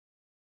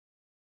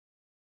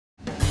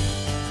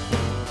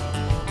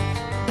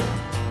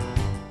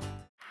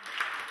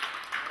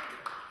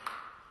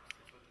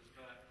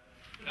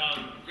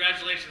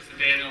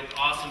Daniel.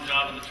 Awesome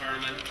job in the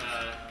tournament.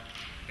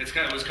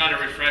 It was kind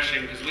of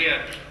refreshing because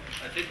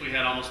I think we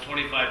had almost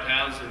 25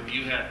 pounds and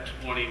you had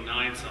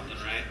 29 something,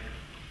 right?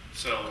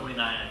 So 29,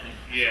 I think.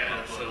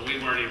 Yeah, so we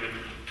weren't even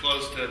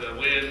close to the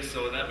win,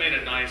 so that made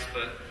it nice.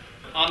 But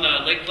on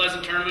the Lake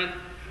Pleasant tournament,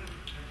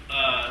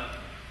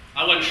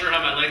 I wasn't sure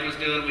how my leg was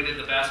doing. We did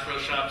the Bass Pro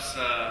Shops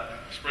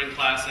Spring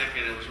Classic,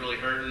 and it was really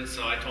hurting.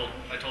 So I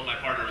told my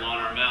partner Lon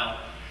Armel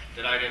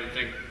that I didn't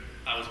think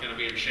I was going to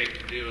be in shape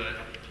to do it.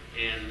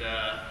 And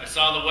I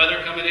saw the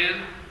weather coming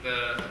in,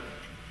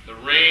 the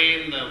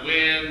rain, the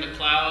wind, the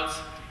clouds,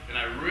 and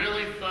I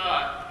really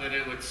thought that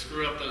it would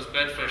screw up those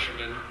bed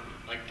fishermen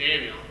like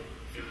Daniel.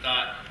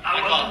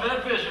 I wasn't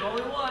bed fishing,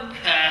 only one.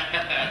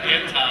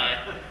 And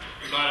Ty.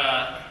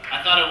 But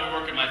I thought it would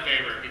work in my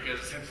favor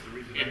because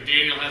and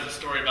Daniel has a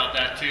story about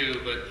that too.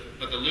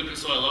 But the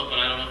Lucas Oil Open,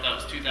 I don't know if that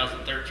was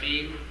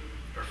 2013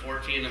 or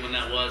 14, and when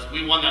that was,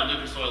 we won that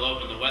Lucas Oil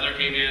Open. The weather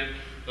came in,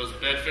 those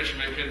bed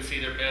fishermen couldn't see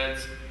their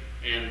beds,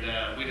 and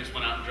we just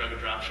went out and drug a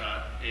drop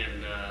shot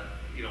and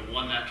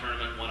won that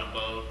tournament, won a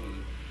boat,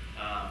 and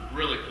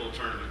really cool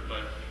tournament.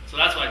 But so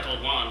that's what I told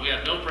Lon. We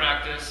had no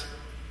practice.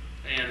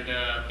 And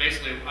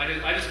basically,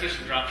 I just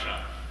fished a drop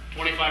shot,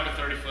 25 to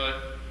 30 foot,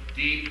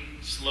 deep,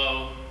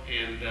 slow,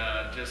 and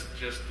I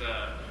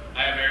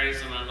have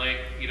areas in the lake,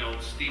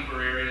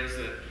 steeper areas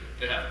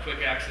that have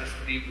quick access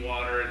to deep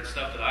water and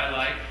stuff that I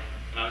like.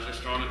 And I was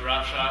just throwing a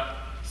drop shot,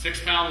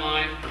 6-pound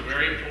line,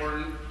 very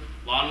important.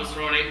 Lon was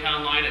throwing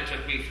 8-pound line. It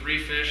took me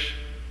 3 fish,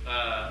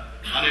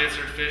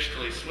 unanswered fish,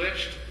 till he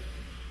switched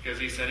because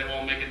he said it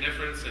won't make a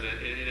difference, and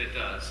it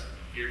does.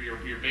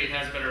 Your bait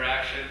has better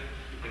action.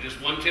 And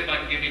just one tip I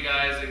can give you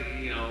guys,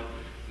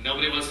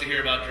 nobody wants to hear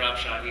about drop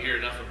shot. You hear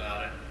enough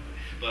about it.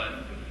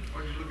 But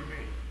why'd you look at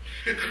me?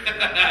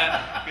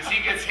 Because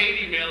he gets hate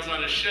emails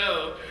on his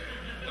show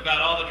about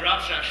all the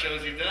drop shot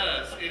shows he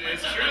does.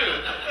 It's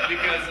true.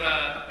 Because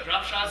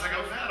drop shots. I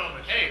got that on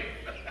the show. Hey,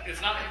 it's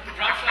not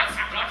drop shots.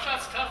 Drop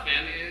shots tough,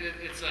 man.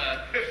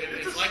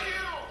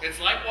 It's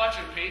like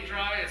watching paint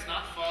dry. It's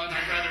not fun.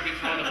 I'd rather be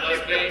throwing a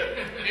buzz bait.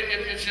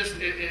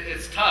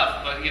 It's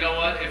tough. But you know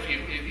what? If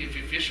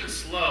you fish it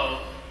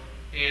slow,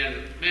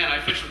 and man, I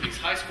fish with these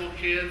high school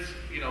kids.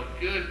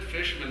 Good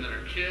fishermen that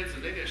are kids,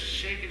 and they just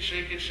shake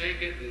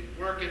it, and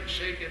work it, and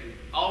shake it, and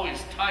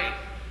always tight.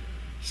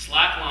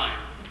 Slack line.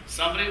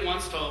 Somebody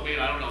once told me,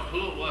 and I don't know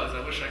who it was.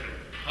 I wish I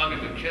could hug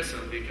him and kiss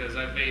him because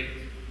I made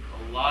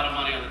a lot of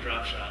money on the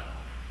drop shot,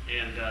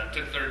 and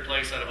took 3rd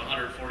place out of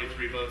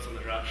 143 boats on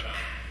the drop shot.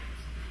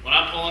 When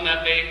I'm pulling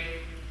that bait,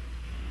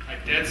 I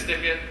dead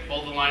stick it,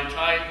 hold the line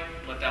tight,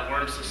 let that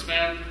worm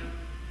suspend,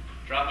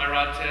 drop my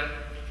rod tip,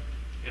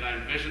 and I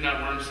envision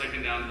that worm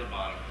sinking down to the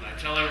bottom. And I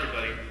tell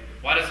everybody,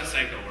 why does this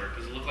angle work?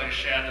 Does it look like a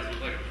shad? Does it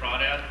look like a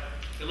crawdad?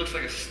 It looks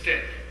like a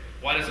stick.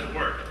 Why does it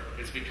work?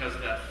 It's because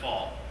of that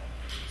fall.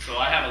 So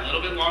I have a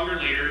little bit longer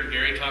leader.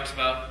 Gary talks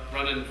about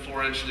running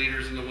 4-inch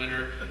leaders in the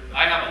winter.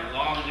 I have a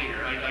long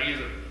leader. I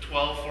use a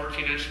 12,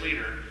 14-inch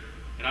leader,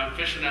 and I'm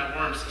fishing that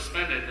worm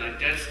suspended, and I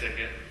dead stick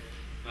it.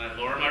 And I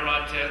lower my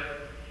rod tip,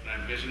 and I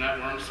envision that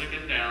worm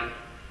sinking down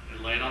and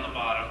laying on the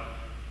bottom.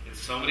 And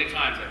so many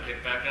times I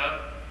pick back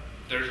up,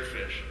 there's a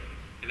fish.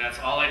 And that's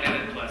all I did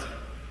in Pleasant.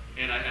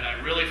 And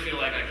I really feel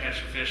like I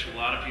catch a fish a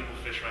lot of people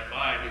fish right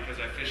by because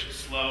I fish it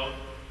slow.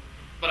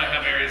 But I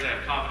have areas I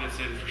have confidence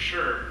in for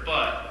sure.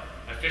 But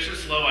I fish it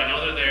slow, I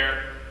know they're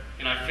there,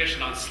 and I fish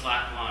it on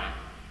slack line.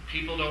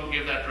 People don't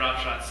give that drop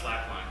shot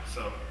slack line.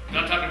 So I'm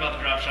not talking about the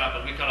drop shot,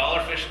 but we caught all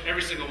our fish,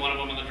 every single one of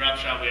them on the drop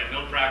shot. We had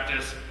no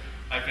practice.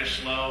 I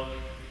fished slow,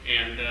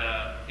 and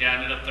I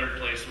ended up 3rd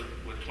place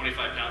with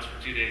 25 pounds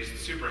for 2 days.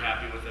 Super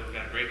happy with it. We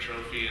got a great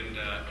trophy, and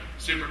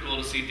super cool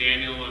to see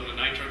Daniel and the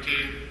Nitro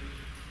team.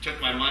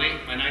 Took my money,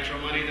 my Nitro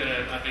money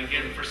that I've been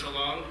getting for so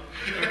long.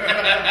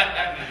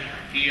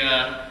 He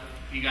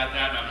got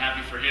that, and I'm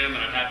happy for him,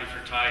 and I'm happy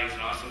for Ty. He's an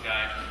awesome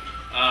guy.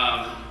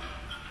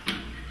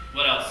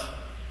 What else?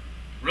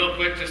 Real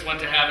quick, just went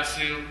to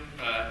Havasu.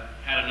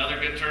 Had another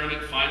good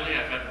tournament. Finally,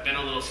 I've been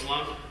a little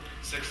slump.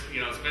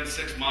 It's been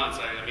 6 months.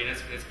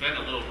 It's been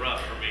a little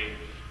rough for me.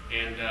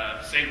 And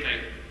same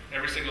thing.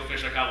 Every single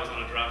fish I caught was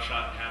on a drop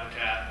shot in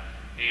habitat,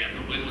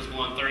 and the wind was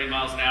blowing 30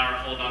 miles an hour.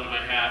 Hold on to my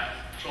hat.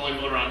 Trolling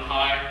motor on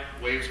high.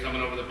 Waves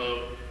coming over the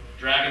boat.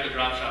 Dragging the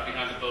drop shot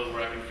behind the boat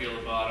where I can feel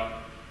the bottom.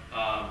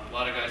 A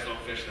lot of guys don't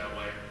fish that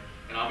way.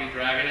 And I'll be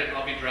dragging it.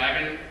 I'll be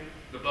dragging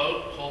the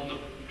boat,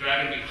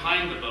 dragging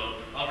behind the boat.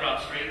 I'll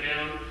drop straight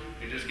down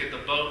and just get the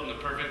boat in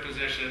the perfect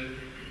position.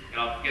 And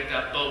I'll get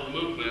that boat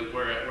movement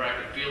where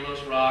I can feel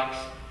those rocks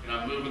and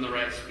I'm moving the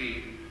right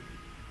speed.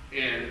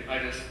 And I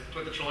just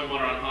put the trolling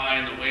motor on high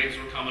and the waves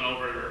were coming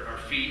over our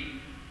feet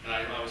and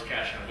I was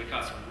catching them. We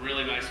caught some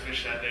really nice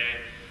fish that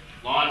day.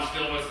 Lon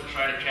still wants to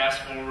try to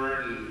cast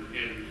forward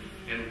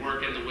and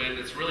work in the wind.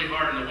 It's really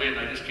hard in the wind.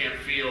 I just can't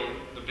feel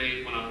the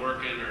bait when I'm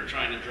working or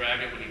trying to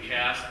drag it when you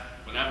cast.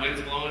 When that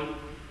wind's blowing,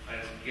 I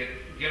just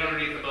get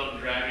underneath the boat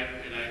and drag it.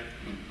 And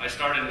I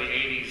started in the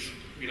 80s,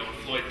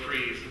 with Floyd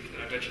Prees.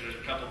 And I bet you there's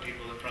a couple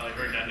people that probably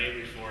heard that name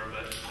before,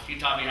 but he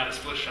taught me how to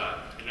split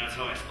shot, and that's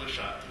how I split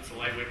shot. It's a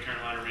lightweight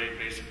Carolina rig,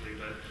 basically.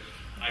 But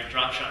I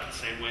drop shot the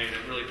same way, and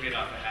it really paid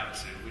off at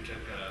Havasu. We took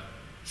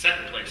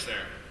second place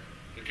there.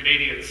 The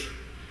Canadians.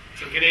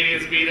 So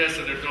Canadians beat us,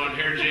 and they're throwing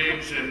hair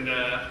jigs, and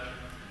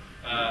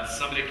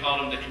somebody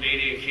called them the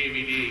Canadian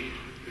KVD,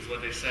 is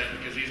what they said,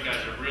 because these guys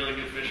are really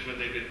good fishermen.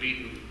 They've been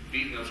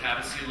beating those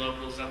Havasu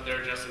locals up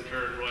there, Justin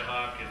Kerr and Roy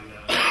Hawk,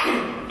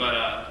 but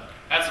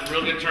had some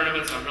real good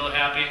tournaments. I'm really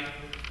happy.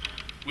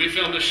 We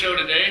filmed a show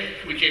today.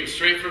 We came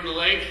straight from the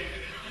lake.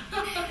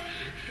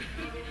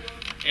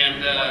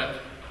 And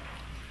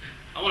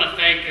I want to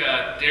thank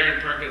Darren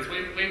Perkins.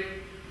 Wait,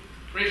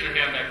 raise your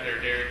hand back there,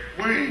 Darren.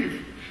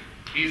 Wave.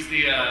 He's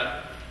the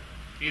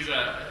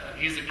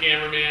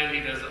cameraman.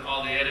 He does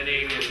all the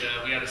editing, and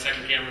we had a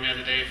second cameraman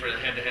today for the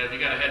head-to-head. We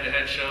got a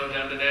head-to-head show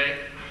done today,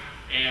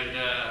 and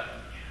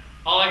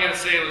all I got to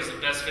say was the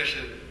best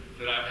fishing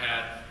that I've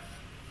had.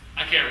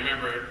 I can't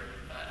remember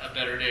a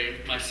better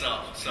day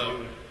myself,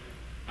 so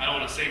I don't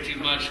want to say too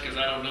much because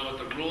I don't know what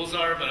the rules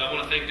are, but I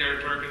want to thank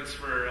Darren Perkins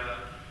for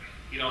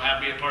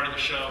having me a part of the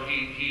show.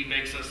 He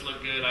makes us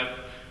look good.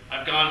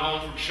 I've gone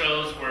home from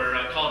shows where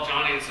I called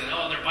Johnny and said,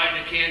 "Oh, they're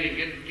biting a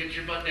canyon. Get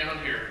your butt down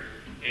here."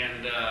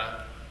 And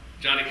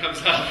Johnny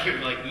comes up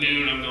at like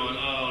noon. I'm going,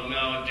 "Oh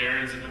no!" And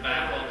Darren's in the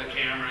back holding the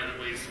camera and he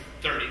weighs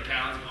 30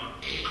 pounds. Going,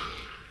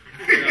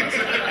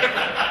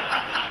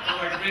 I'm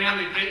like, "Man,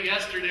 they bit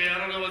yesterday. I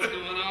don't know what's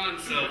going on."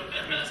 So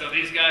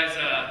these guys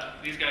are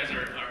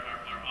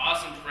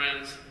awesome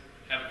friends.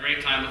 Have a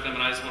great time with them,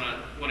 and I just want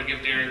to give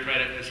Darren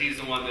credit because he's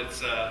the one that's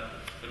the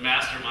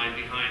mastermind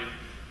behind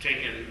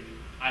taking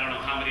I don't know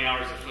how many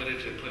hours of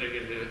footage and putting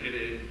it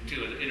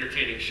into an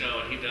entertaining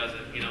show, and he does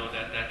it.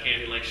 That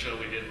Candy Lake show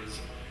we did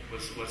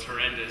was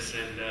horrendous,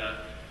 and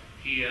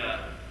he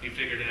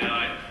figured it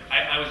out.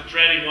 I was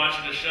dreading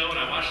watching the show, and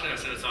I watched it, and I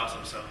said it's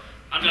awesome. So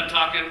I'm done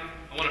talking.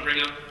 I want to bring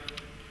up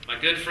my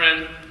good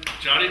friend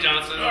Johnny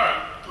Johnson. All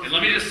right. And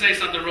let me just say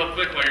something real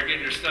quick while you're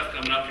getting your stuff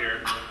coming up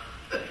here.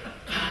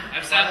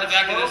 I've sat in the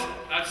back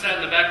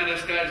of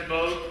this guy's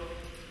boat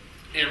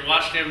and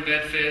watched him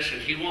bed fish,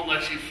 and he won't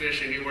let you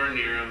fish anywhere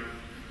near him.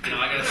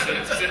 I gotta sit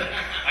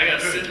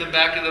in the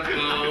back of the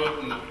boat,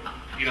 and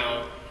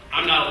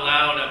I'm not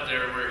allowed up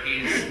there where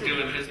he's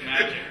doing his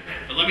magic.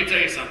 But let me tell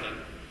you something.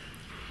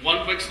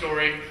 One quick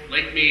story: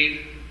 Lake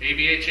Mead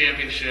ABA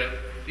Championship.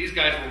 These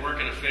guys were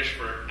working a fish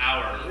for an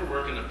hour, and we're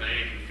working the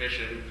bank and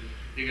fishing.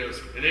 He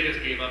goes, and they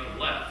just gave up and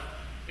left.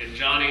 And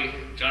Johnny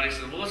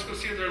said, "Well, let's go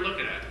see what they're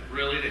looking at."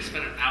 Really? They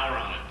spent an hour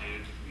on it,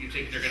 dude. You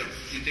think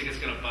it's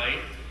gonna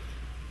bite?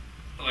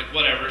 I'm like,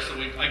 whatever. So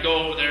I go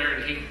over there,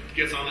 and he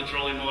gets on the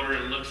trolling motor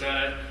and looks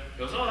at it. He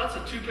goes, "Oh, that's a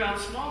 2-pound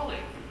smallie."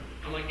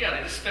 I'm like, "Yeah,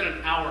 they just spent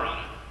an hour on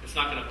it. It's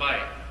not gonna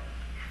bite."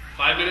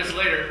 5 minutes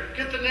later,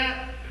 get the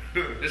net.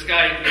 This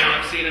guy,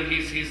 I've seen him.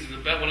 He's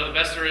one of the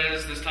best there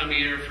is this time of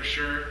year for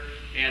sure.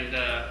 And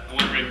I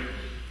want to bring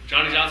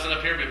Johnny Johnson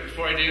up here, but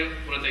before I do,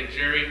 I want to thank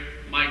Jerry,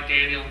 Mike,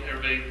 Daniel,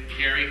 everybody,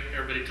 Gary,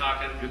 everybody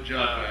talking. Good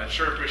job, guys.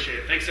 Sure appreciate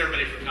it. Thanks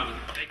everybody for coming.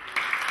 Thank you.